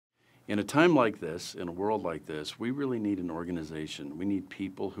In a time like this, in a world like this, we really need an organization. We need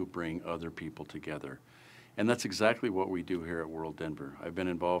people who bring other people together. And that's exactly what we do here at World Denver. I've been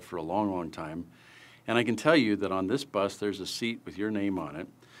involved for a long, long time. And I can tell you that on this bus, there's a seat with your name on it.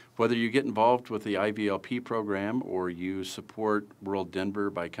 Whether you get involved with the IVLP program or you support World Denver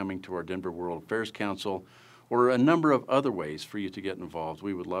by coming to our Denver World Affairs Council or a number of other ways for you to get involved,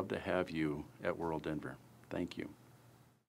 we would love to have you at World Denver. Thank you.